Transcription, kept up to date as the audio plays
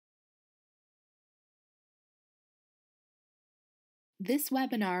This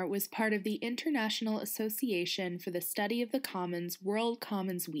webinar was part of the International Association for the Study of the Commons World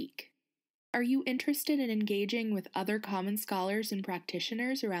Commons Week. Are you interested in engaging with other Commons scholars and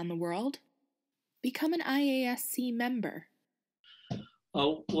practitioners around the world? Become an IASC member.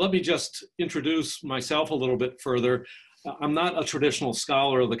 Let me just introduce myself a little bit further. I'm not a traditional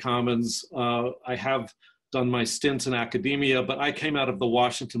scholar of the Commons. I have done my stints in academia, but I came out of the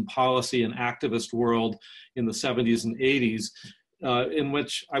Washington policy and activist world in the 70s and 80s, in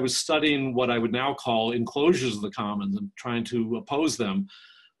which I was studying what I would now call enclosures of the Commons and trying to oppose them.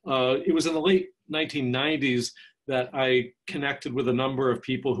 It was in the late 1990s that I connected with a number of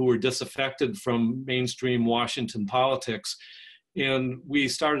people who were disaffected from mainstream Washington politics. And we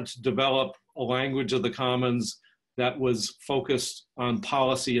started to develop a language of the Commons that was focused on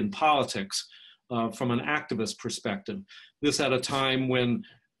policy and politics from an activist perspective. This at a time when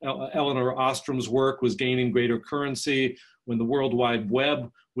Elinor Ostrom's work was gaining greater currency, when the World Wide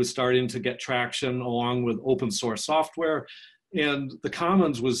Web was starting to get traction along with open source software. And the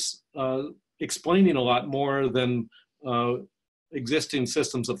Commons was explaining a lot more than existing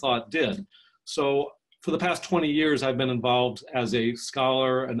systems of thought did. So for the past 20 years, I've been involved as a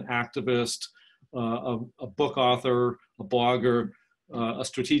scholar, an activist, a book author, a blogger, a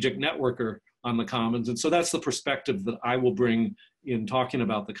strategic networker on the Commons. And so that's the perspective that I will bring in talking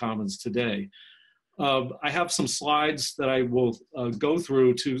about the Commons today. I have some slides that I will go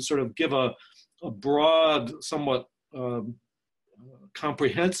through to sort of give a broad, somewhat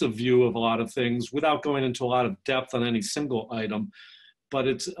comprehensive view of a lot of things without going into a lot of depth on any single item. But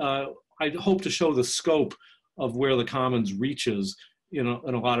it's, I hope to show the scope of where the Commons reaches in a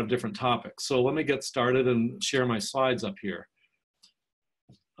lot of different topics. So let me get started and share my slides up here.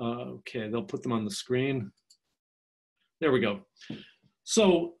 Okay, they'll put them on the screen. There we go.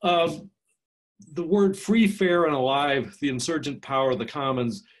 So the word free, fair, and alive, the insurgent power of the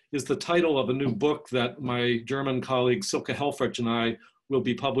Commons is the title of a new book that my German colleague Silke Helfrich and I will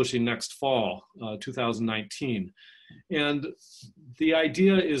be publishing next fall, 2019. And the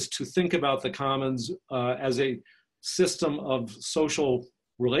idea is to think about the Commons as a system of social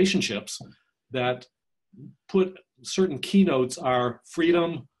relationships that put certain keynotes are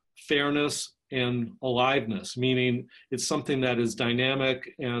freedom, fairness, and aliveness, meaning it's something that is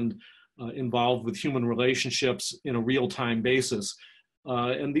dynamic and involved with human relationships in a real-time basis.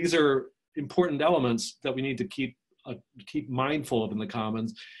 And these are important elements that we need to keep mindful of in the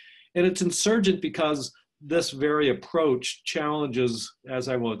Commons. And it's insurgent because this very approach challenges, as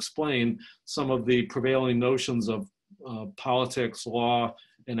I will explain, some of the prevailing notions of politics, law,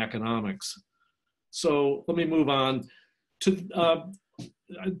 and economics. So let me move on to,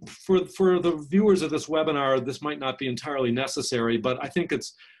 for the viewers of this webinar, this might not be entirely necessary, but I think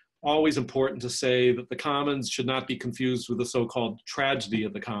it's always important to say that the Commons should not be confused with the so-called tragedy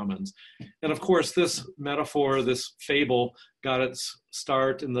of the Commons. And of course, this metaphor, this fable, got its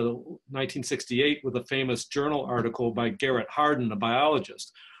start in the 1968 with a famous journal article by Garrett Hardin, a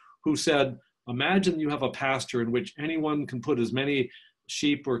biologist, who said, imagine you have a pasture in which anyone can put as many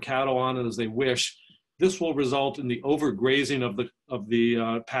sheep or cattle on it as they wish. This will result in the overgrazing of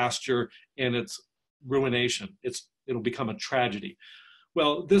the pasture and its ruination. It'll become a tragedy.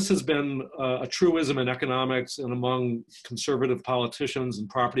 Well, this has been a truism in economics and among conservative politicians and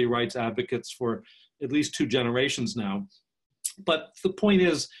property rights advocates for at least 2 generations now. But the point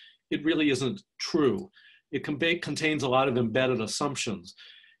is, it really isn't true. It contains a lot of embedded assumptions.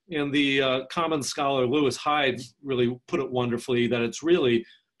 And the Commons scholar Lewis Hyde really put it wonderfully that it's really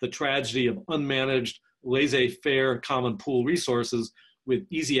the tragedy of unmanaged, laissez-faire common pool resources with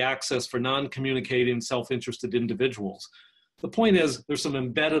easy access for non-communicating, self-interested individuals. The point is, there's some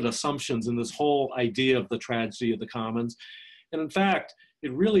embedded assumptions in this whole idea of the tragedy of the Commons. And in fact,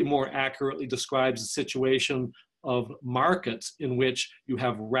 it really more accurately describes the situation of markets in which you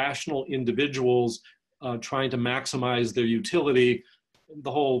have rational individuals trying to maximize their utility, the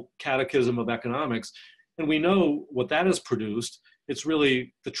whole catechism of economics. And we know what that has produced. It's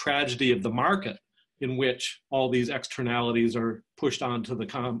really the tragedy of the market in which all these externalities are pushed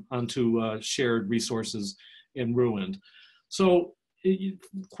onto shared resources and ruined. So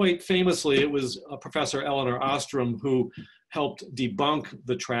quite famously, it was Professor Elinor Ostrom who helped debunk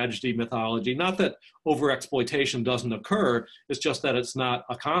the tragedy mythology. Not that overexploitation doesn't occur, it's just that it's not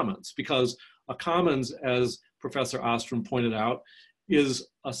a commons, because a commons, as Professor Ostrom pointed out, is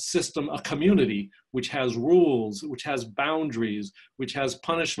a system, a community, which has rules, which has boundaries, which has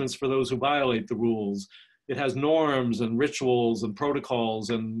punishments for those who violate the rules. It has norms and rituals and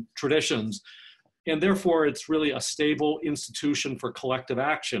protocols and traditions. And therefore, it's really a stable institution for collective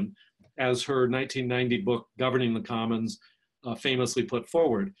action, as her 1990 book, Governing the Commons, famously put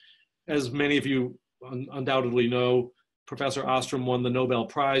forward. As many of you undoubtedly know, Professor Ostrom won the Nobel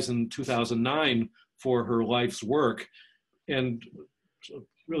Prize in 2009 for her life's work, and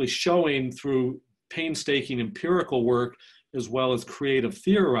really showing through painstaking empirical work as well as creative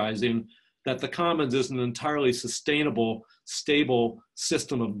theorizing that the commons is an entirely sustainable, stable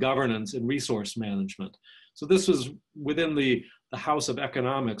system of governance and resource management. So this was within the House of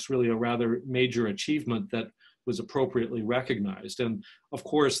Economics, really a rather major achievement that was appropriately recognized. And of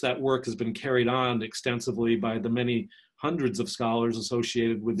course, that work has been carried on extensively by the many hundreds of scholars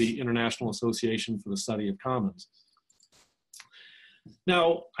associated with the International Association for the Study of Commons.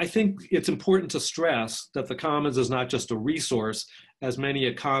 Now, I think it's important to stress that the commons is not just a resource, as many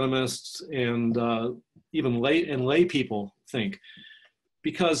economists and even lay people think,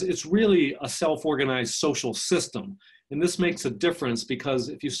 because it's really a self-organized social system. And this makes a difference because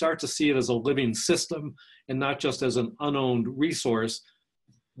if you start to see it as a living system and not just as an unowned resource,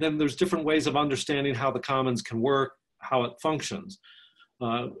 then there's different ways of understanding how the commons can work, how it functions.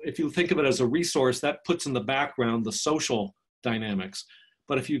 If you think of it as a resource, that puts in the background the social dynamics.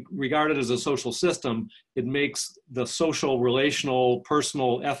 But if you regard it as a social system, it makes the social, relational,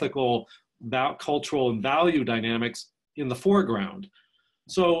 personal, ethical, cultural, and value dynamics in the foreground.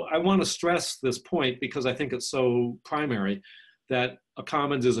 So I want to stress this point because I think it's so primary, that a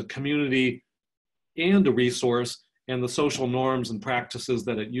commons is a community and a resource, and the social norms and practices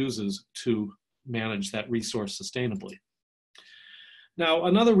that it uses to manage that resource sustainably. Now,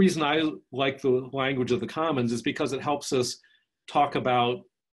 another reason I like the language of the commons is because it helps us talk about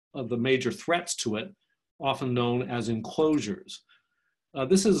the major threats to it, often known as enclosures.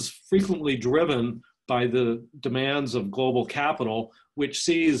 This is frequently driven by the demands of global capital, which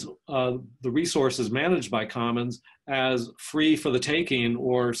sees the resources managed by commons as free for the taking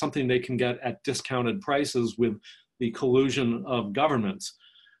or something they can get at discounted prices with the collusion of governments.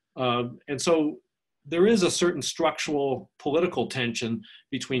 And so there is a certain structural political tension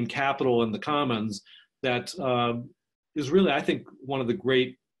between capital and the commons that is really, I think, one of the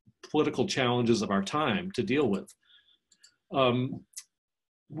great political challenges of our time to deal with.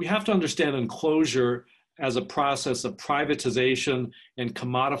 We have to understand enclosure as a process of privatization and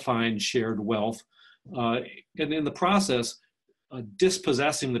commodifying shared wealth, and in the process,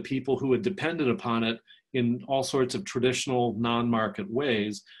 dispossessing the people who had depended upon it in all sorts of traditional non-market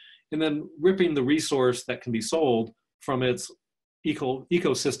ways, and then ripping the resource that can be sold from its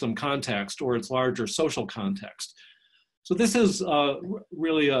ecosystem context or its larger social context. So this is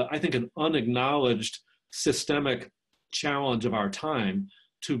really, I think, an unacknowledged systemic challenge of our time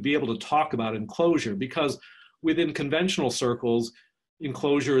to be able to talk about enclosure, because within conventional circles,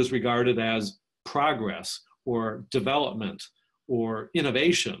 enclosure is regarded as progress or development or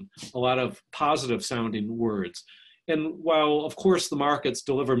innovation, a lot of positive sounding words. And while, of course, the markets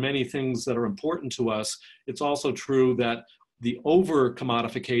deliver many things that are important to us, it's also true that the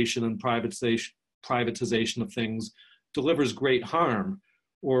over-commodification and privatization of things delivers great harm,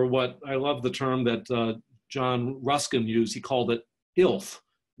 or what I love the term that John Ruskin used, he called it ILF,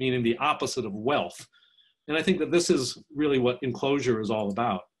 meaning the opposite of wealth. And I think that this is really what enclosure is all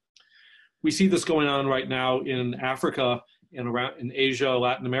about. We see this going on right now in Africa and around in Asia,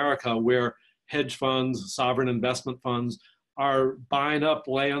 Latin America, where hedge funds, sovereign investment funds are buying up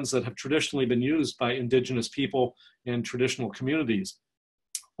lands that have traditionally been used by indigenous people and traditional communities,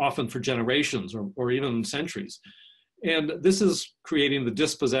 often for generations or even centuries. And this is creating the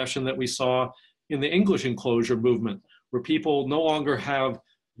dispossession that we saw in the English enclosure movement, where people no longer have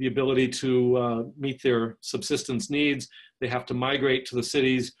the ability to meet their subsistence needs. They have to migrate to the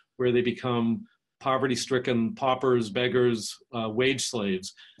cities where they become poverty-stricken paupers, beggars, wage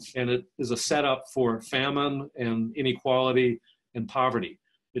slaves. And it is a setup for famine and inequality and poverty.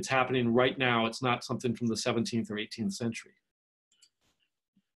 It's happening right now. It's not something from the 17th or 18th century.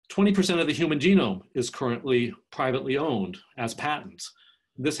 20% of the human genome is currently privately owned as patents.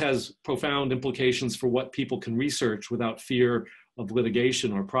 This has profound implications for what people can research without fear of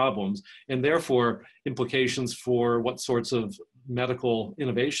litigation or problems, and therefore implications for what sorts of medical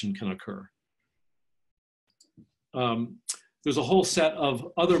innovation can occur. There's a whole set of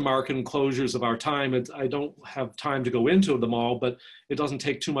other market enclosures of our time. I don't have time to go into them all, but it doesn't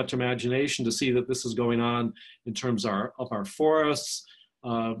take too much imagination to see that this is going on in terms of our forests,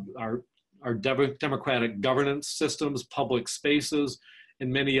 our democratic governance systems, public spaces,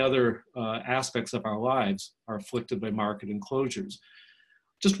 and many other aspects of our lives are afflicted by market enclosures.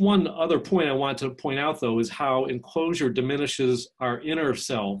 Just one other point I want to point out, though, is how enclosure diminishes our inner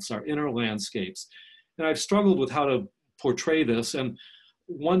selves, our inner landscapes. And I've struggled with how to portray this. And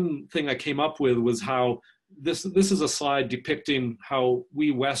one thing I came up with was how this is a slide depicting how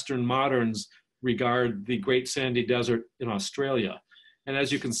we Western moderns regard the Great Sandy Desert in Australia. And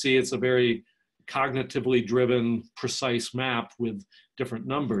as you can see, it's a very cognitively driven, precise map with different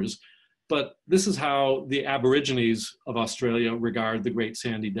numbers. But this is how the Aborigines of Australia regard the Great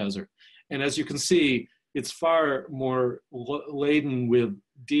Sandy Desert. And as you can see, it's far more laden with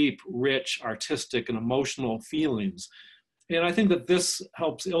deep, rich, artistic, and emotional feelings. And I think that this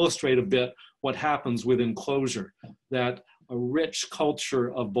helps illustrate a bit what happens with enclosure, that a rich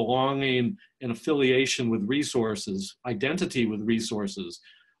culture of belonging and affiliation with resources, identity with resources,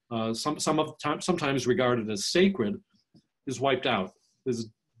 sometimes regarded as sacred, is wiped out, is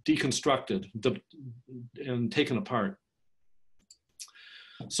deconstructed and taken apart.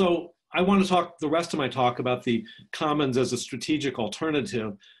 So I want to talk the rest of my talk about the commons as a strategic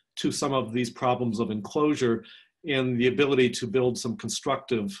alternative to some of these problems of enclosure and the ability to build some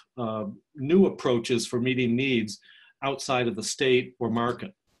constructive new approaches for meeting needs outside of the state or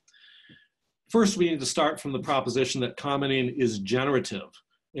market. First, we need to start from the proposition that commoning is generative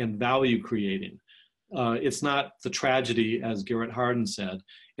and value creating. It's not the tragedy, as Garrett Hardin said,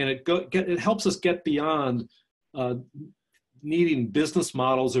 and it helps us get beyond needing business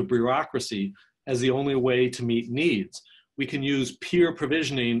models or bureaucracy as the only way to meet needs. We can use peer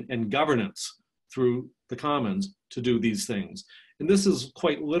provisioning and governance through the commons to do these things. And this is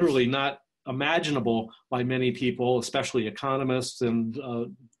quite literally not imaginable by many people, especially economists and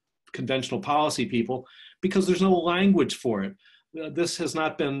conventional policy people, because there's no language for it. This has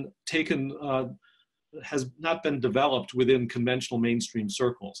not been taken, has not been developed within conventional mainstream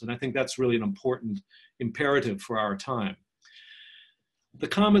circles. And I think that's really an important imperative for our time. The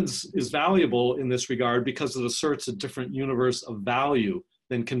commons is valuable in this regard because it asserts a different universe of value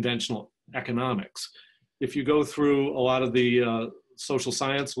than conventional economics. If you go through a lot of the social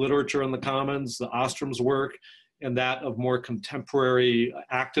science literature on the commons, the Ostrom's work, and that of more contemporary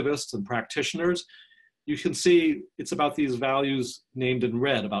activists and practitioners, you can see it's about these values named in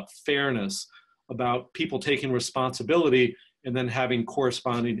red, about fairness, about people taking responsibility and then having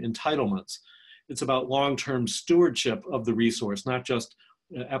corresponding entitlements. It's about long-term stewardship of the resource, not just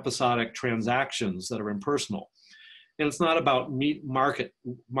episodic transactions that are impersonal. And it's not about market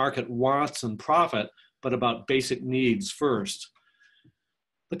wants and profit, but about basic needs first.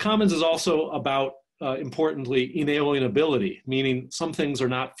 The commons is also about, importantly, inalienability, meaning some things are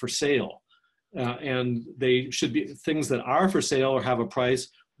not for sale. And they should be things that are for sale or have a price,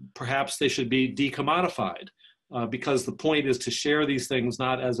 perhaps they should be decommodified, because the point is to share these things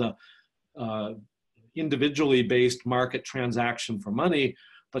not as a individually based market transaction for money,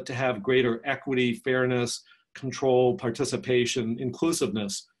 but to have greater equity, fairness, control, participation,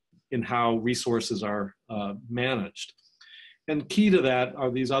 inclusiveness in how resources are managed. And key to that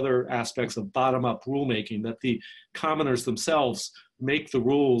are these other aspects of bottom-up rulemaking, that the commoners themselves make the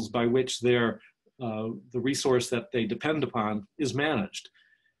rules by which the resource that they depend upon is managed.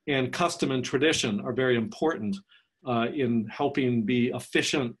 And custom and tradition are very important in helping be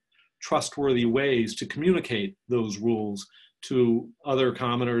efficient, trustworthy ways to communicate those rules to other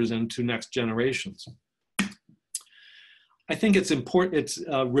commoners and to next generations. I think it's important, it's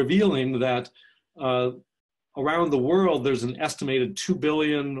revealing that around the world, there's an estimated 2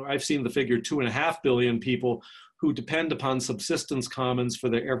 billion, I've seen the figure 2.5 billion people who depend upon subsistence commons for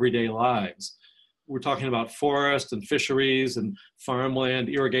their everyday lives. We're talking about forest and fisheries and farmland,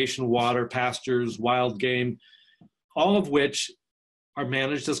 irrigation water, pastures, wild game, all of which are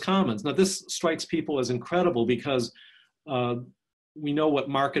managed as commons. Now this strikes people as incredible because we know what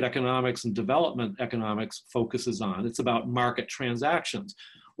market economics and development economics focuses on. It's about market transactions.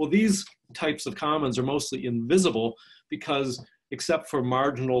 Well, these types of commons are mostly invisible because except for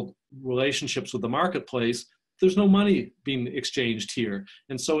marginal relationships with the marketplace, there's no money being exchanged here.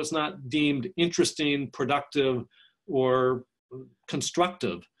 And so it's not deemed interesting, productive, or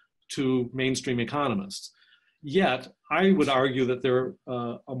constructive to mainstream economists. Yet, I would argue that they're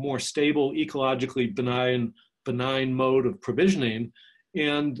a more stable, ecologically benign mode of provisioning,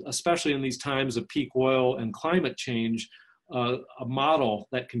 and especially in these times of peak oil and climate change, a model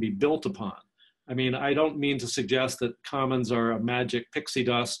that can be built upon. I mean, I don't mean to suggest that commons are a magic pixie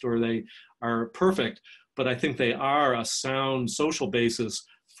dust or they are perfect, but I think they are a sound social basis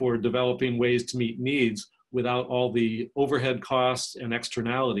for developing ways to meet needs without all the overhead costs and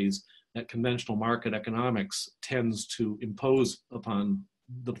externalities that conventional market economics tends to impose upon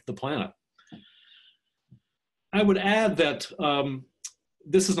the planet. I would add that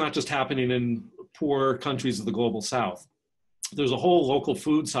this is not just happening in poor countries of the global south. There's a whole local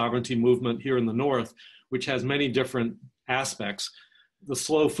food sovereignty movement here in the north, which has many different aspects. The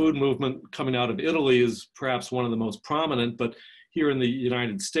slow food movement coming out of Italy is perhaps one of the most prominent, but here in the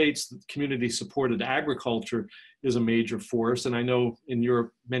United States, community-supported agriculture is a major force, and I know in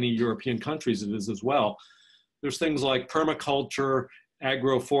Europe, many European countries it is as well. There's things like permaculture,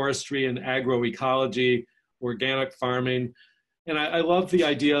 agroforestry, and agroecology, organic farming. And I love the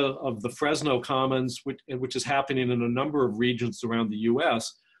idea of the Fresno Commons, which is happening in a number of regions around the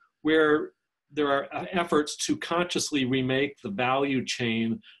US, where there are efforts to consciously remake the value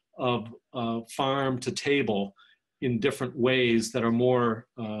chain of farm to table in different ways that are more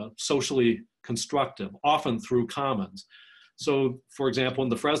socially constructive, often through commons. So, for example, in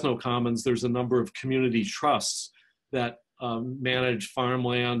the Fresno Commons, there's a number of community trusts that manage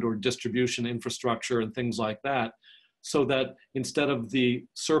farmland or distribution infrastructure and things like that, so that instead of the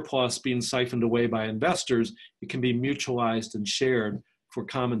surplus being siphoned away by investors, it can be mutualized and shared for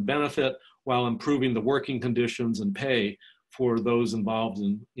common benefit while improving the working conditions and pay for those involved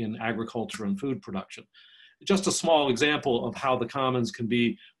in agriculture and food production. Just a small example of how the commons can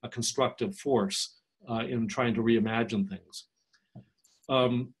be a constructive force in trying to reimagine things.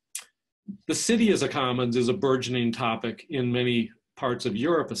 The city as a commons is a burgeoning topic in many parts of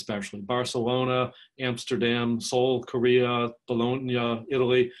Europe, especially Barcelona, Amsterdam, Seoul, Korea, Bologna,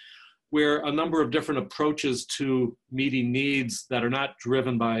 Italy, where a number of different approaches to meeting needs that are not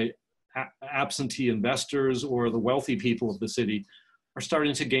driven by absentee investors or the wealthy people of the city are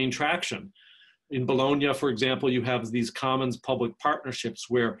starting to gain traction. In Bologna, for example, you have these commons public partnerships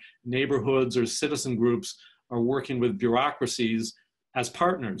where neighborhoods or citizen groups are working with bureaucracies as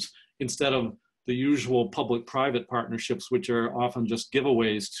partners instead of the usual public-private partnerships, which are often just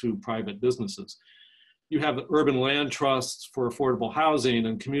giveaways to private businesses. You have urban land trusts for affordable housing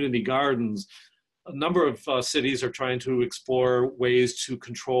and community gardens. A number of cities are trying to explore ways to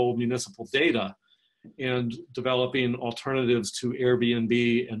control municipal data and developing alternatives to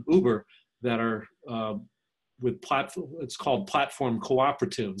Airbnb and Uber that are with it's called platform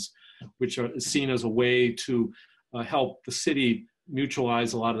cooperatives, which are seen as a way to help the city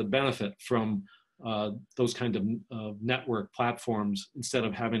mutualize a lot of the benefit from those kind of network platforms instead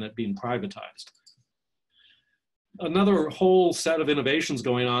of having it being privatized. Another whole set of innovations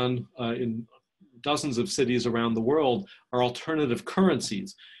going on in dozens of cities around the world are alternative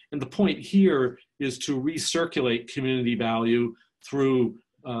currencies. And the point here is to recirculate community value through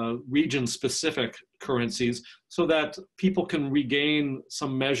region-specific currencies so that people can regain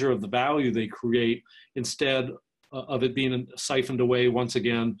some measure of the value they create instead of it being siphoned away once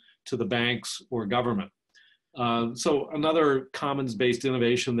again to the banks or government. So another commons-based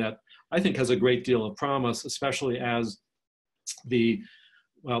innovation that I think has a great deal of promise, especially as the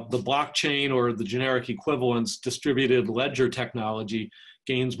blockchain or the generic equivalence distributed ledger technology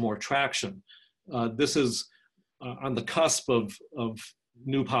gains more traction. This is on the cusp of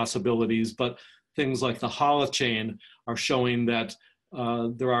new possibilities, but things like the holochain are showing that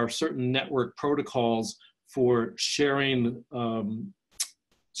there are certain network protocols for sharing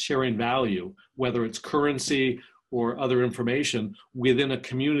value, whether it's currency or other information within a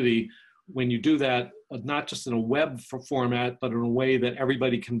community. When you do that, not just in a web format, but in a way that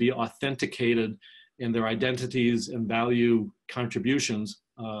everybody can be authenticated and their identities and value contributions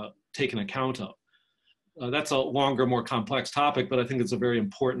taken account of. That's a longer, more complex topic, but I think it's a very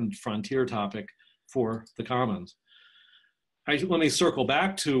important frontier topic for the commons. Let me circle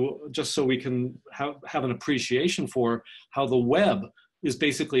back to, just so we can have an appreciation for how the web is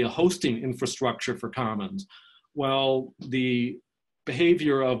basically a hosting infrastructure for commons. While the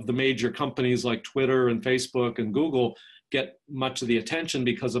behavior of the major companies like Twitter and Facebook and Google get much of the attention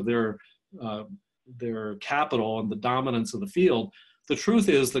because of their capital and the dominance of the field, the truth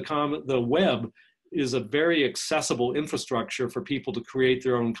is the web is a very accessible infrastructure for people to create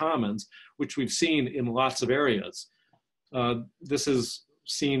their own commons, which we've seen in lots of areas. This is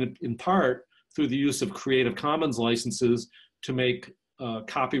seen in part through the use of Creative Commons licenses to make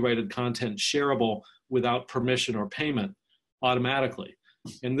copyrighted content shareable without permission or payment automatically.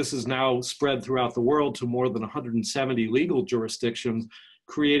 And this is now spread throughout the world to more than 170 legal jurisdictions,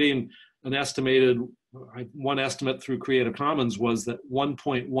 creating an estimated, one estimate through Creative Commons was that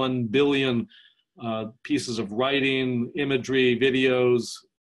 1.1 billion pieces of writing, imagery, videos,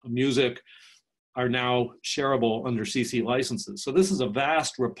 music are now shareable under CC licenses. So this is a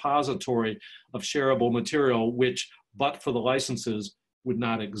vast repository of shareable material, which, but for the licenses, would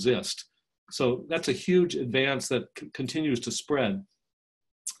not exist. So that's a huge advance that continues to spread.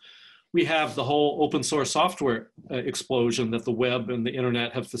 We have the whole open source software explosion that the web and the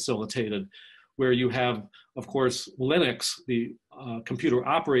internet have facilitated, where you have, of course, Linux, the computer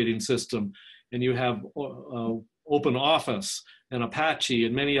operating system, and you have open office and Apache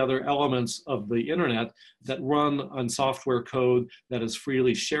and many other elements of the internet that run on software code that is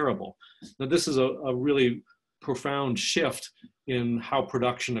freely shareable. Now, this is a really profound shift in how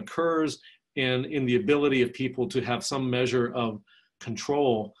production occurs and in the ability of people to have some measure of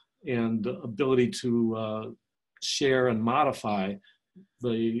control and ability to share and modify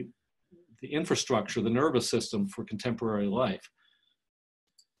the infrastructure, the nervous system for contemporary life.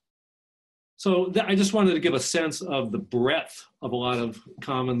 So I just wanted to give a sense of the breadth of a lot of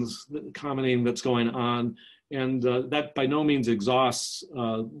commenting that's going on, and that by no means exhausts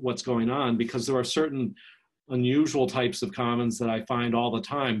what's going on, because there are certain unusual types of commons that I find all the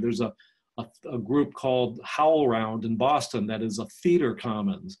time. There's a group called HowlRound in Boston that is a theater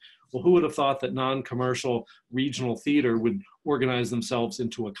commons. Well, who would have thought that non-commercial regional theater would organize themselves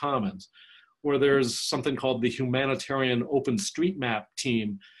into a commons? Or there's something called the Humanitarian Open Street Map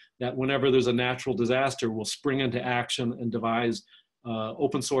team that whenever there's a natural disaster will spring into action and devise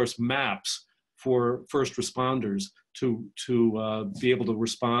open source maps for first responders to be able to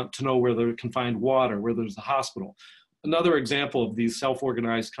respond, to know where they can find water, where there's a hospital. Another example of these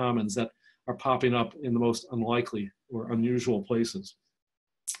self-organized commons that are popping up in the most unlikely or unusual places.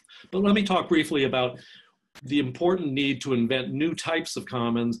 But let me talk briefly about the important need to invent new types of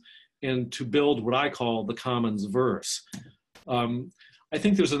commons and to build what I call the commons verse. I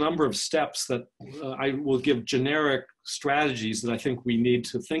think there's a number of steps that I will give generic strategies that I think we need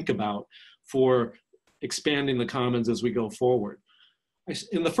to think about for expanding the commons as we go forward.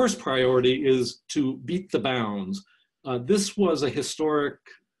 And the first priority is to beat the bounds. This was a historic,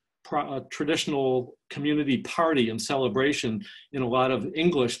 traditional community party and celebration in a lot of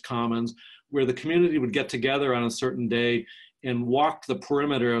English commons, where the community would get together on a certain day and walk the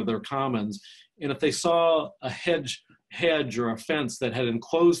perimeter of their commons. And if they saw a hedge or a fence that had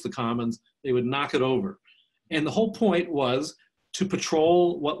enclosed the commons, they would knock it over. And the whole point was to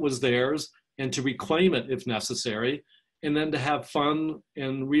patrol what was theirs and to reclaim it if necessary, and then to have fun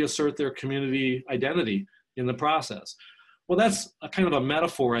and reassert their community identity in the process. Well, that's a kind of a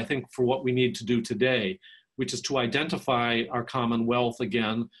metaphor, I think, for what we need to do today, which is to identify our commonwealth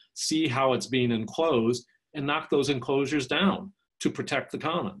again, see how it's being enclosed, and knock those enclosures down to protect the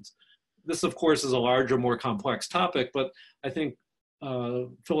commons. This, of course, is a larger, more complex topic, but I think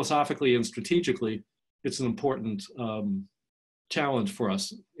philosophically and strategically, it's an important challenge for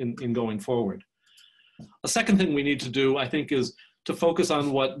us in going forward. A second thing we need to do, I think, is to focus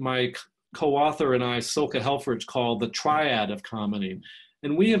on what my co-author and I, Silke Helfrich, call the triad of commoning.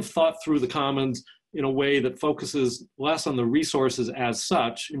 And we have thought through the commons in a way that focuses less on the resources as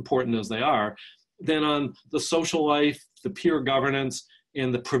such, important as they are, than on the social life, the peer governance,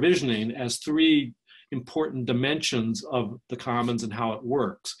 and the provisioning as three important dimensions of the commons and how it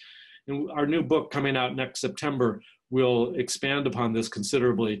works. And our new book coming out next September will expand upon this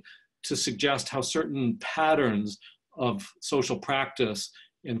considerably to suggest how certain patterns of social practice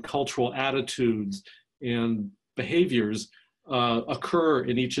and cultural attitudes and behaviors occur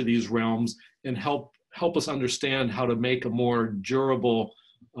in each of these realms, and help us understand how to make a more durable,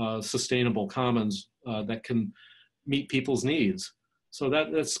 sustainable commons that can meet people's needs. So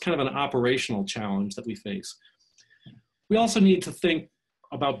that's kind of an operational challenge that we face. We also need to think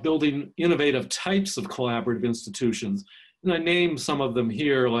about building innovative types of collaborative institutions. And I named some of them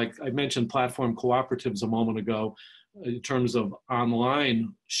here, like I mentioned platform cooperatives a moment ago in terms of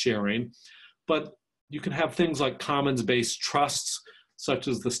online sharing, but you can have things like commons-based trusts, such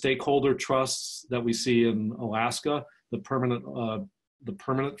as the stakeholder trusts that we see in Alaska, the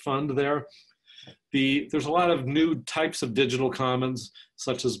permanent fund there. There's a lot of new types of digital commons,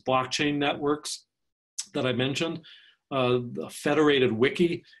 such as blockchain networks that I mentioned. The federated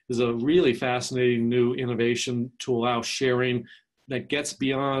wiki is a really fascinating new innovation to allow sharing that gets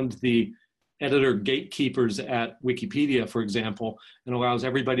beyond the editor gatekeepers at Wikipedia, for example, and allows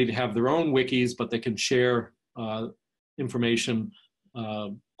everybody to have their own wikis, but they can share information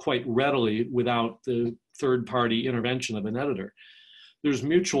quite readily without the third-party intervention of an editor. There's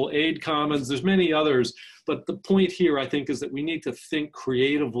mutual aid commons, there's many others, but the point here, I think, is that we need to think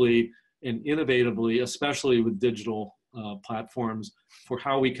creatively and innovatively, especially with digital platforms, for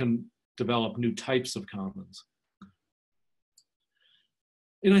how we can develop new types of commons.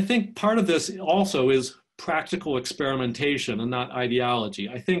 And I think part of this also is practical experimentation and not ideology.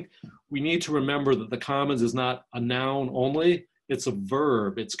 I think we need to remember that the commons is not a noun only, it's a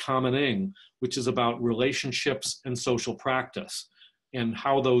verb, it's commoning, which is about relationships and social practice and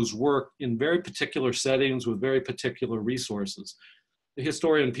how those work in very particular settings with very particular resources. The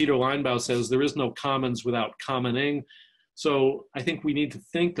historian Peter Linebaugh says there is no commons without commoning. So I think we need to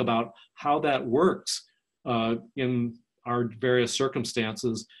think about how that works in our various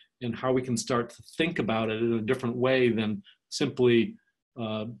circumstances, and how we can start to think about it in a different way than simply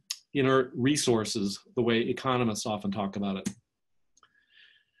inert resources, the way economists often talk about it.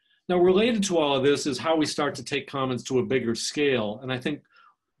 Now, related to all of this is how we start to take commons to a bigger scale. And I think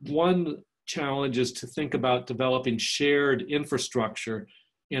one challenge is to think about developing shared infrastructure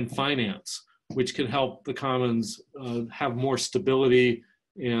and finance, which can help the commons have more stability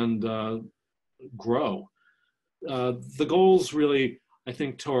and grow. The goals really, I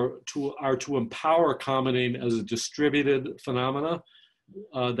think, are to empower commoning as a distributed phenomena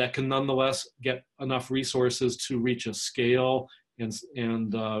that can nonetheless get enough resources to reach a scale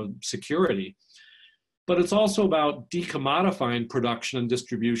and security. But it's also about decommodifying production and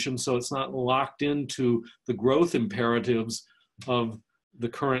distribution so it's not locked into the growth imperatives of the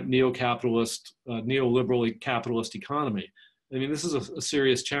current neo-capitalist, neoliberally capitalist economy. I mean, this is a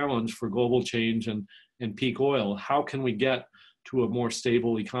serious challenge for global change and peak oil. How can we get to a more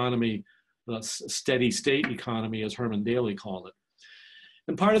stable economy, a steady state economy, as Herman Daly called it?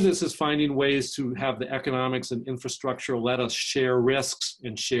 And part of this is finding ways to have the economics and infrastructure let us share risks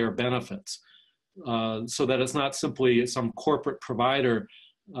and share benefits, so that it's not simply some corporate provider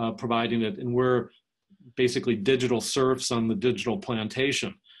providing it and we're basically digital serfs on the digital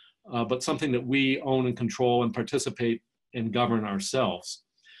plantation, but something that we own and control and participate and govern ourselves.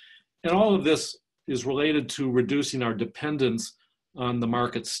 And all of this is related to reducing our dependence on the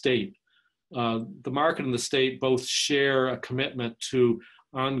market state. The market and the state both share a commitment to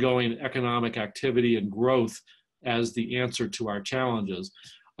ongoing economic activity and growth as the answer to our challenges.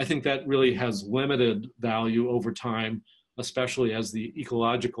 I think that really has limited value over time, especially as the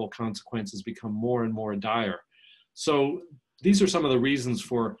ecological consequences become more and more dire. So these are some of the reasons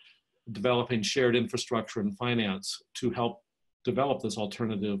for developing shared infrastructure and finance to help develop this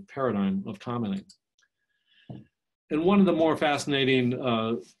alternative paradigm of commoning. And one of the more fascinating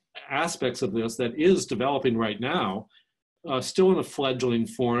aspects of this that is developing right now, still in a fledgling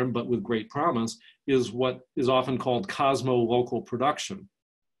form, but with great promise, is what is often called cosmo-local production,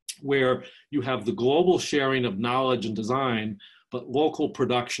 where you have the global sharing of knowledge and design, but local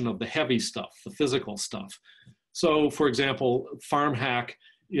production of the heavy stuff, the physical stuff. So, for example, FarmHack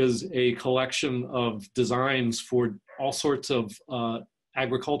is a collection of designs for all sorts of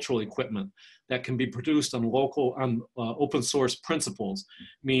agricultural equipment that can be produced on open source principles,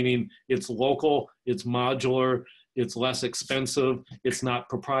 meaning it's local, it's modular, it's less expensive, it's not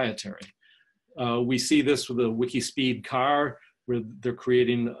proprietary. We see this with the WikiSpeed car, where they're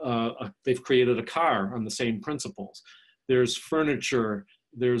creating, they've created a car on the same principles. There's furniture,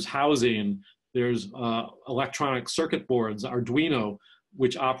 there's housing, there's electronic circuit boards, Arduino,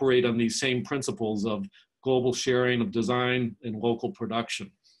 which operate on these same principles of global sharing of design and local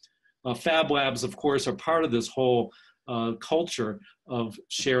production. Fab Labs, of course, are part of this whole culture of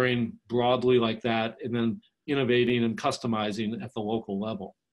sharing broadly like that and then innovating and customizing at the local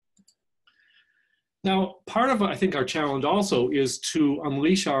level. Now, part of, I think, our challenge also is to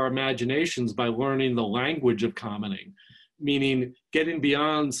unleash our imaginations by learning the language of commoning, meaning getting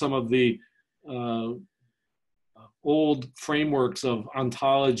beyond some of the old frameworks of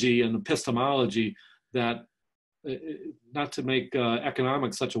ontology and epistemology that, not to make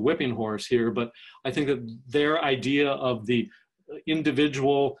economics such a whipping horse here, but I think that their idea of the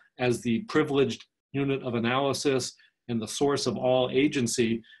individual as the privileged unit of analysis and the source of all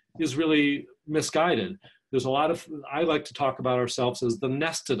agency is really misguided. There's a lot of, I like to talk about ourselves as the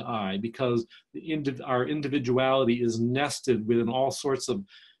nested I, because our individuality is nested within all sorts of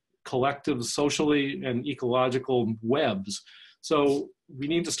collective, socially and ecological webs. So we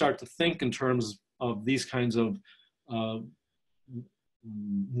need to start to think in terms of these kinds of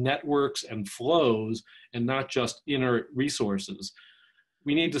networks and flows and not just inert resources.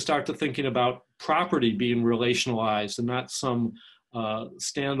 We need to start to thinking about property being relationalized and not some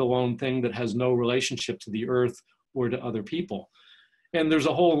standalone thing that has no relationship to the earth or to other people. And there's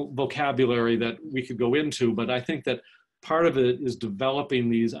a whole vocabulary that we could go into, but I think that part of it is developing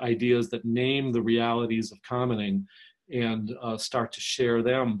these ideas that name the realities of commoning and start to share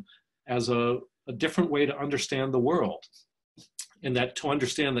them as a different way to understand the world. And that to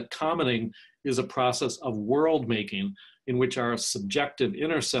understand that commoning is a process of world making in which our subjective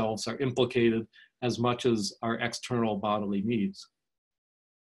inner selves are implicated as much as our external bodily needs.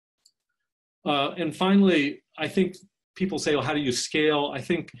 And finally, I think people say, well, how do you scale? I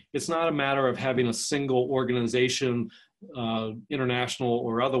think it's not a matter of having a single organization, international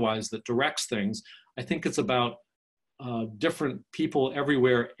or otherwise, that directs things. I think it's about different people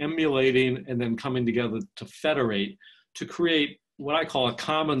everywhere emulating and then coming together to federate, to create what I call a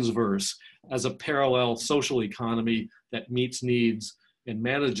commons verse, as a parallel social economy that meets needs and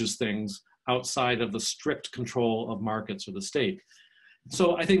manages things outside of the strict control of markets or the state.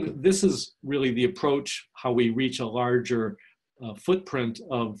 So I think this is really the approach, how we reach a larger footprint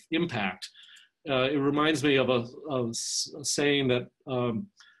of impact. It reminds me of a saying that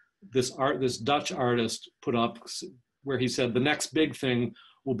this Dutch artist put up, where he said, the next big thing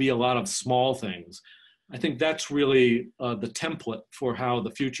will be a lot of small things. I think that's really the template for how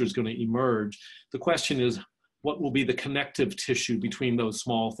the future is going to emerge. The question is, what will be the connective tissue between those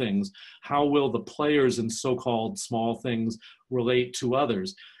small things? How will the players in so-called small things relate to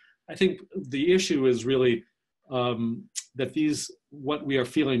others? I think the issue is really that what we are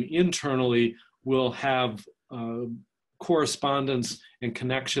feeling internally will have correspondence and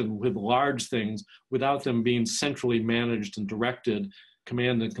connection with large things without them being centrally managed and directed,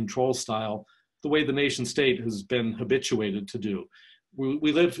 command and control style, the way the nation state has been habituated to do.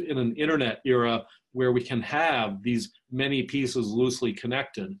 We live in an internet era where we can have these many pieces loosely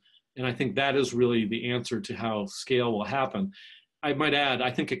connected. And I think that is really the answer to how scale will happen. I might add,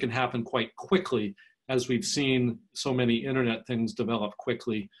 I think it can happen quite quickly, as we've seen so many internet things develop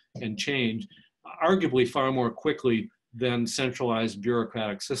quickly and change, arguably far more quickly than centralized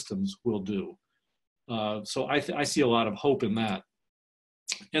bureaucratic systems will do. So I see a lot of hope in that.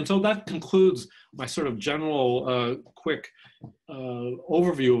 And so that concludes my sort of general quick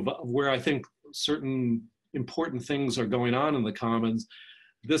overview of where I think certain important things are going on in the Commons.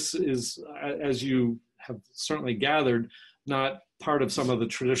 This is, as you have certainly gathered, not part of some of the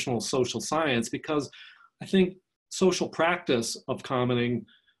traditional social science, because I think social practice of commoning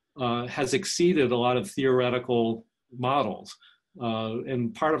has exceeded a lot of theoretical models.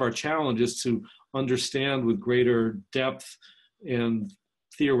 And part of our challenge is to understand with greater depth and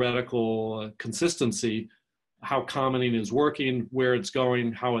theoretical consistency how commoning is working, where it's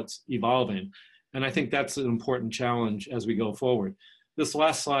going, how it's evolving. And I think that's an important challenge as we go forward. This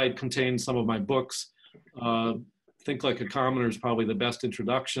last slide contains some of my books. Think Like a Commoner is probably the best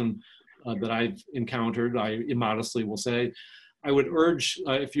introduction that I've encountered, I immodestly will say. I would urge,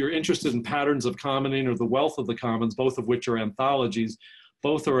 if you're interested in patterns of commoning or the wealth of the commons, both of which are anthologies,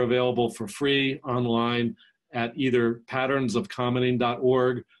 both are available for free online at either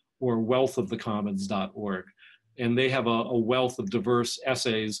patternsofcommoning.org or wealthofthecommons.org. And they have a wealth of diverse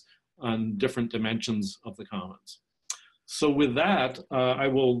essays on different dimensions of the commons. So with that, I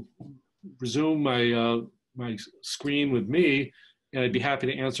will resume my screen with me, and I'd be happy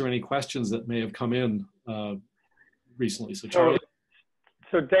to answer any questions that may have come in recently. So Charlie.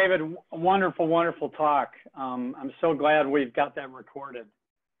 So David, wonderful, wonderful talk. I'm so glad we've got that recorded.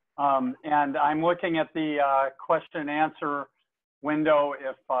 And I'm looking at the question and answer window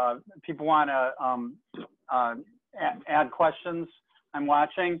if people want to add questions. I'm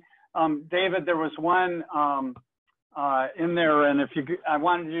watching. David, there was one in there, and if you, I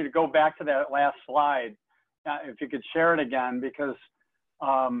wanted you to go back to that last slide, if you could share it again, because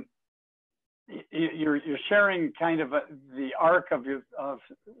you're sharing kind of the arc of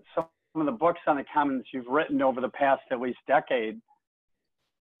some of the books on the commons you've written over the past at least decade.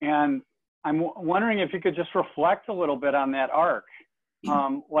 And I'm wondering if you could just reflect a little bit on that arc.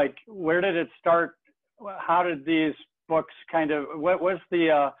 Like, where did it start? How did these books kind of, what was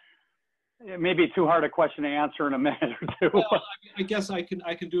the, it may be too hard a question to answer in a minute or two. Well, I guess I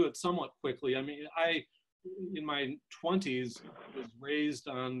can do it somewhat quickly. I mean, in my 20s, was raised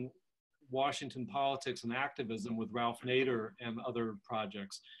on Washington politics and activism with Ralph Nader and other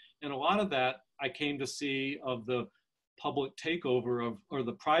projects. And a lot of that I came to see of the public takeover of, or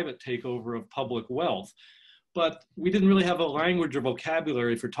the private takeover of public wealth. But we didn't really have a language or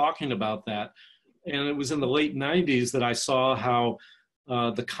vocabulary for talking about that. And it was in the late 90s that I saw how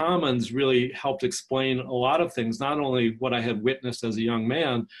the commons really helped explain a lot of things, not only what I had witnessed as a young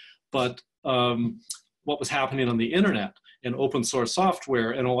man, but what was happening on the internet and open source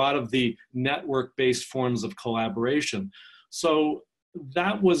software and a lot of the network-based forms of collaboration. So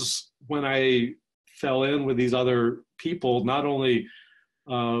that was when I fell in with these other people, not only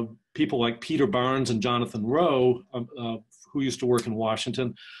people like Peter Barnes and Jonathan Rowe, who used to work in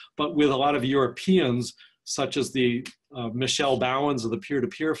Washington, but with a lot of Europeans, such as the Michelle Bowens of the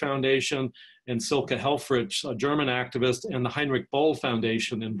Peer-to-Peer Foundation and Silke Helfrich, a German activist, and the Heinrich Böll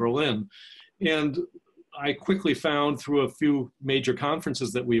Foundation in Berlin. And I quickly found through a few major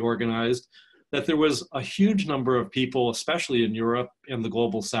conferences that we organized that there was a huge number of people, especially in Europe and the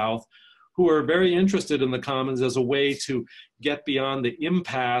Global South, who are very interested in the commons as a way to get beyond the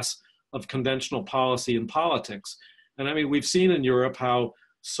impasse of conventional policy and politics. And I mean, we've seen in Europe how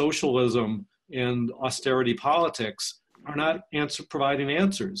socialism and austerity politics are not providing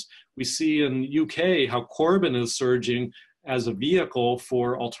answers. We see in UK how Corbyn is surging as a vehicle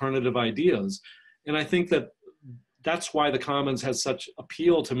for alternative ideas. And I think that that's why the Commons has such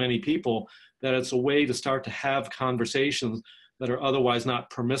appeal to many people, that it's a way to start to have conversations that are otherwise not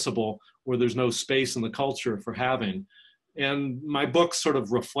permissible, where there's no space in the culture for having. And my books sort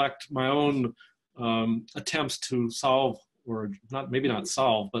of reflect my own attempts to solve, or maybe not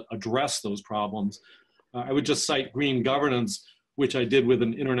solve, but address those problems. I would just cite green governance, which I did with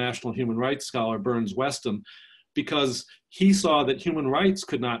an international human rights scholar, Burns Weston, because he saw that human rights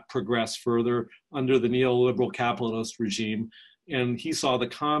could not progress further under the neoliberal capitalist regime. And he saw the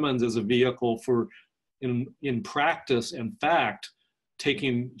Commons as a vehicle for, in practice and fact,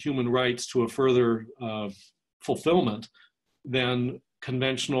 taking human rights to a further fulfillment than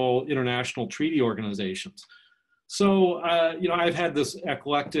conventional international treaty organizations. So, you know, I've had this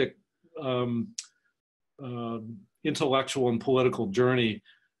eclectic intellectual and political journey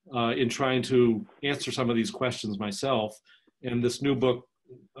in trying to answer some of these questions myself. And this new book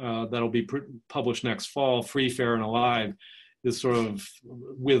that'll be published next fall, Free, Fair, and Alive, is sort of,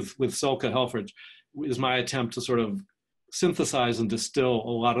 with Silke Helfrich, is my attempt to sort of synthesize and distill a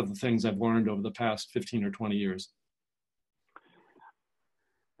lot of the things I've learned over the past 15 or 20 years.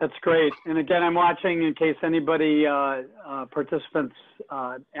 That's great. And again, I'm watching in case anybody, participants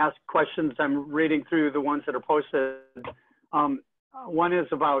ask questions. I'm reading through the ones that are posted. One is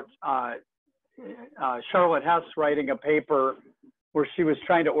about Charlotte Hess writing a paper where she was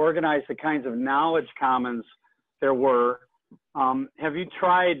trying to organize the kinds of knowledge commons there were. Have you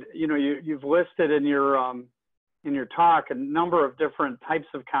tried, you know, you've listed in your talk a number of different types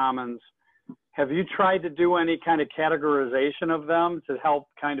of commons. Have you tried to do any kind of categorization of them to help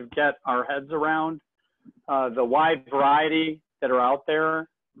kind of get our heads around the wide variety that are out there?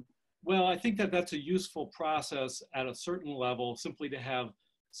 Well, I think that that's a useful process at a certain level, simply to have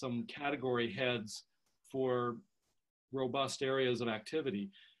some category heads for robust areas of activity.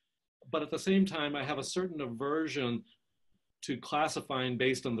 But at the same time, I have a certain aversion to classifying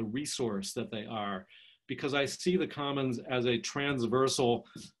based on the resource that they are, because I see the commons as a transversal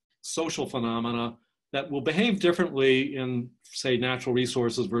social phenomena that will behave differently in, say, natural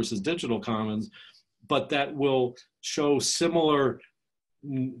resources versus digital commons, but that will show similar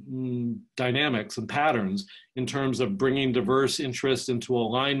dynamics and patterns in terms of bringing diverse interests into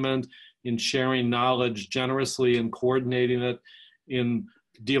alignment, in sharing knowledge generously and coordinating it, in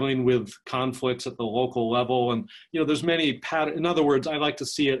dealing with conflicts at the local level. And, you know, there's many patterns. In other words, I like to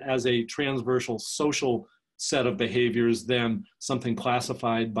see it as a transversal social set of behaviors than something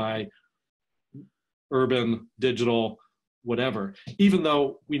classified by urban, digital, whatever, even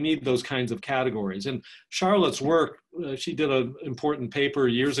though we need those kinds of categories. And Charlotte's work, she did an important paper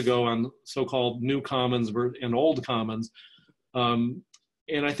years ago on so-called new commons and old commons. And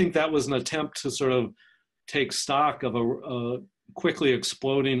I think that was an attempt to sort of take stock of a quickly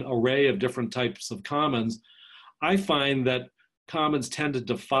exploding array of different types of commons. I find that commons tend to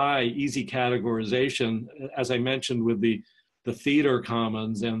defy easy categorization, as I mentioned with the theater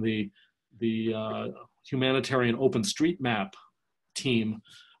commons and the humanitarian OpenStreetMap team,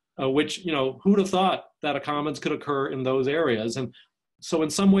 which, you know, who'd have thought that a commons could occur in those areas? And so in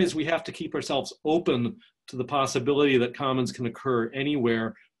some ways we have to keep ourselves open to the possibility that commons can occur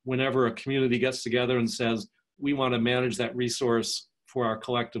anywhere whenever a community gets together and says, we want to manage that resource for our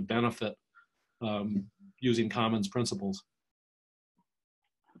collective benefit using commons principles.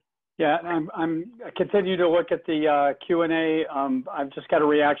 Yeah, I continue to look at the Q&A. I've just got a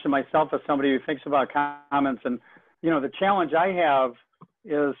reaction myself as somebody who thinks about commons. And, you know, the challenge I have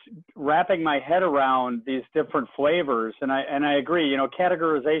is wrapping my head around these different flavors. And I agree, you know,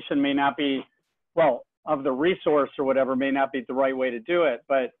 categorization may not be, well, of the resource or whatever may not be the right way to do it.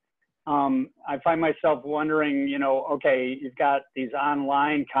 But I find myself wondering, you know, okay, you've got these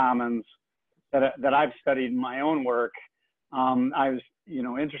online commons that I've studied in my own work. I was, you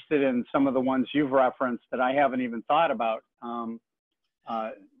know, interested in some of the ones you've referenced that I haven't even thought about.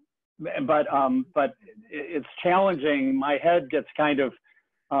 But it's challenging. My head gets kind of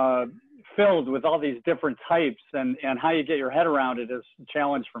filled with all these different types, and how you get your head around it is a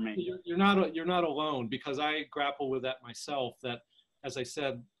challenge for me. You're not alone, because I grapple with that myself. That, as I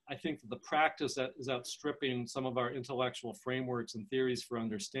said, I think that the practice that is outstripping some of our intellectual frameworks and theories for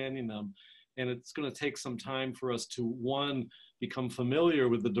understanding them. And it's going to take some time for us to, one, become familiar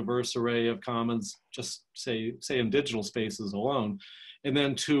with the diverse array of commons, just say in digital spaces alone, and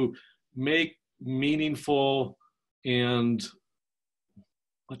then to make meaningful and,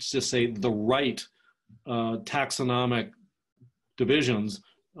 let's just say, the right taxonomic divisions,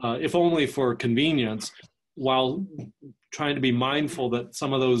 if only for convenience, while trying to be mindful that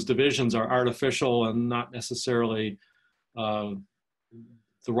some of those divisions are artificial and not necessarily the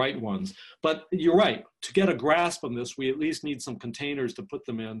right ones. But you're right, to get a grasp on this, we at least need some containers to put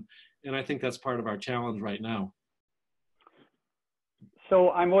them in. And I think that's part of our challenge right now.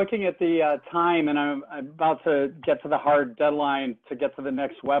 So I'm looking at the time, and I'm about to get to the hard deadline to get to the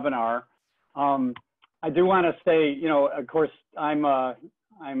next webinar. I do want to say, you know, of course, I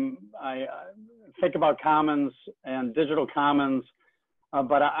think about commons and digital commons,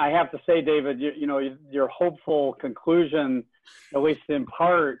 but I have to say, David, you know, your hopeful conclusion, at least in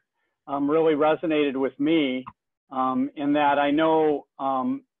part, really resonated with me, in that I know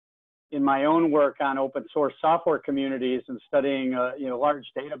in my own work on open source software communities and studying you know, large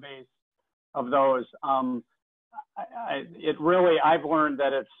database of those, I've learned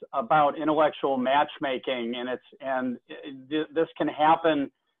that it's about intellectual matchmaking, and this can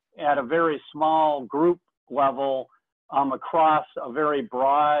happen at a very small group level across a very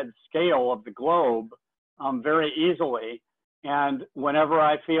broad scale of the globe very easily. And whenever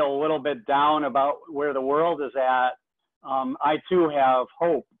I feel a little bit down about where the world is at, I too have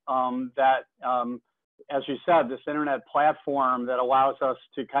hope that, as you said, this internet platform that allows us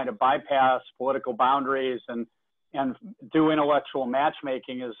to kind of bypass political boundaries and do intellectual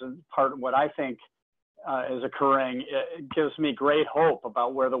matchmaking is part of what I think is occurring. It gives me great hope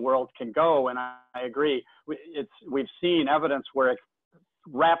about where the world can go. And I agree. We've seen evidence where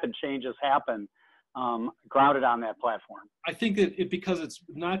rapid changes happen grounded on that platform. I think that because it's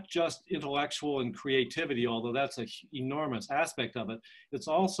not just intellectual and creativity, although that's an enormous aspect of it, it's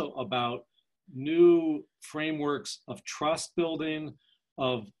also about new frameworks of trust building,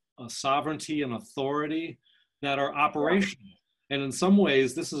 of sovereignty and authority that are operational. And in some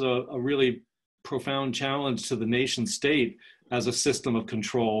ways, this is a really profound challenge to the nation state as a system of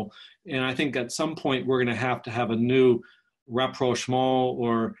control. And I think at some point, we're going to have a new rapprochement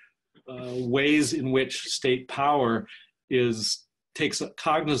or ways in which state power takes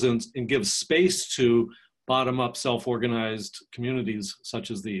cognizance and gives space to bottom-up self-organized communities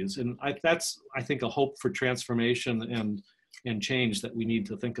such as these. And that's, I think, a hope for transformation and change that we need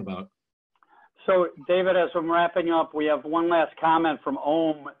to think about. So, David, as I'm wrapping up, we have one last comment from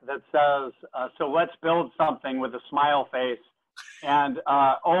Ohm that says, so let's build something with a smile face. And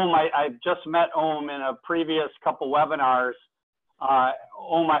Ohm, I just met Ohm in a previous couple webinars.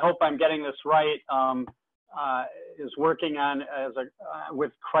 Ohm, I hope I'm getting this right, is working on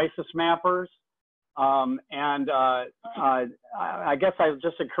with crisis mappers. I guess I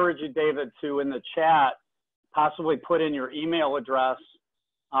just encourage you, David, to, in the chat, possibly put in your email address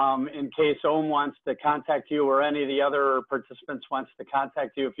in case Ohm wants to contact you or any of the other participants wants to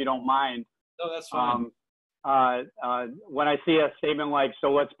contact you, if you don't mind. No, that's fine. When I see a statement like,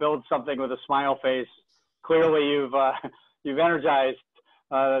 so let's build something with a smile face, clearly you've energized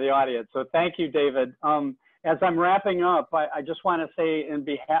the audience. So thank you, David. As I'm wrapping up, I just want to say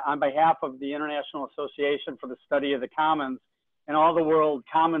on behalf of the International Association for the Study of the Commons and all the World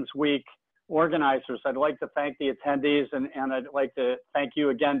Commons Week organizers, I'd like to thank the attendees, and I'd like to thank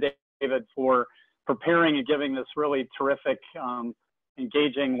you again, David, for preparing and giving this really terrific,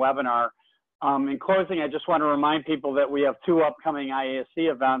 engaging webinar. In closing, I just want to remind people that we have two upcoming IASC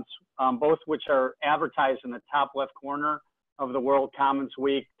events, both which are advertised in the top left corner of the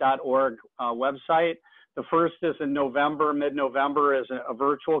worldcommonsweek.org website. The first is in November, mid-November, is a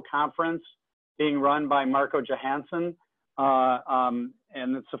virtual conference being run by Marco Johansson.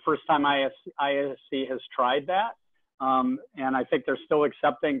 And it's the first time IASC has tried that. And I think they're still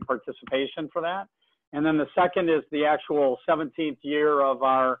accepting participation for that. And then the second is the actual 17th year of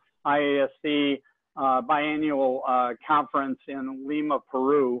our IASC biannual conference in Lima,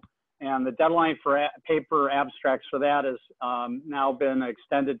 Peru. And the deadline for paper abstracts for that has now been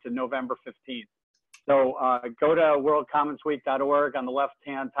extended to November 15th. So go to worldcommonsweek.org on the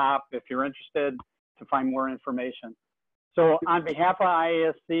left-hand top if you're interested to find more information. So on behalf of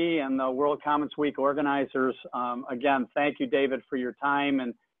IASC and the World Commons Week organizers, again, thank you, David, for your time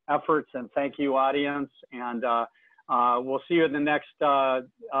and efforts, and thank you, audience. And we'll see you in the next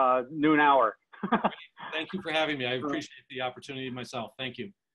noon hour. Thank you for having me. I appreciate the opportunity myself. Thank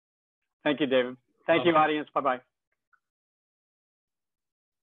you. Thank you, David. Thank you, audience. Bye-bye.